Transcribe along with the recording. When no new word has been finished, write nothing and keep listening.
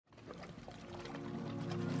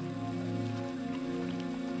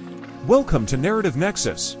Welcome to Narrative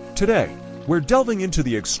Nexus. Today, we're delving into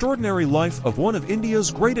the extraordinary life of one of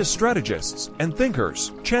India's greatest strategists and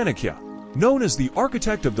thinkers, Chanakya. Known as the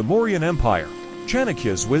architect of the Mauryan Empire,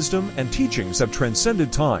 Chanakya's wisdom and teachings have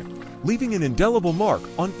transcended time, leaving an indelible mark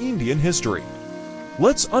on Indian history.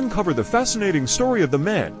 Let's uncover the fascinating story of the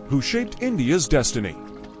man who shaped India's destiny.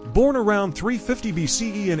 Born around 350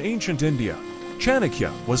 BCE in ancient India,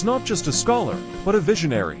 Chanakya was not just a scholar, but a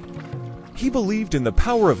visionary. He believed in the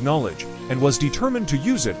power of knowledge and was determined to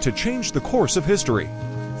use it to change the course of history.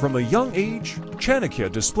 From a young age,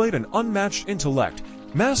 Chanakya displayed an unmatched intellect,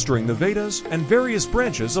 mastering the Vedas and various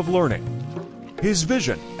branches of learning. His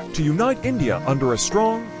vision, to unite India under a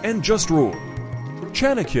strong and just rule.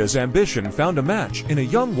 Chanakya's ambition found a match in a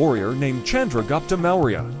young warrior named Chandragupta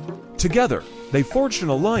Maurya. Together, they forged an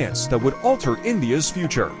alliance that would alter India's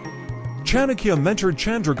future. Chanakya mentored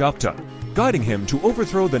Chandragupta, guiding him to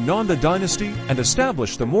overthrow the Nanda dynasty and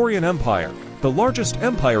establish the Mauryan Empire, the largest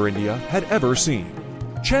empire India had ever seen.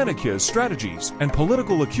 Chanakya's strategies and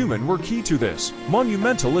political acumen were key to this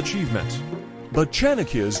monumental achievement. But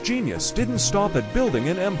Chanakya's genius didn't stop at building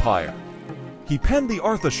an empire. He penned the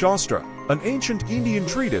Arthashastra, an ancient Indian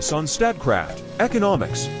treatise on statecraft,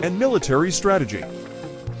 economics, and military strategy.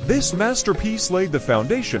 This masterpiece laid the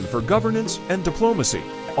foundation for governance and diplomacy,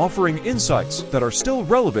 offering insights that are still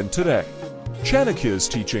relevant today. Chanakya's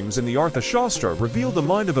teachings in the Arthashastra reveal the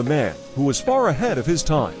mind of a man who was far ahead of his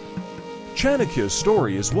time. Chanakya's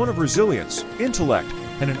story is one of resilience, intellect,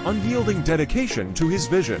 and an unyielding dedication to his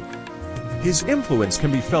vision. His influence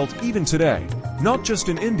can be felt even today, not just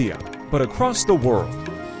in India, but across the world.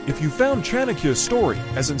 If you found Chanakya's story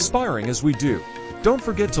as inspiring as we do, don't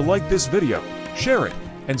forget to like this video, share it,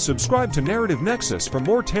 and subscribe to Narrative Nexus for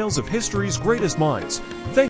more tales of history's greatest minds. Thank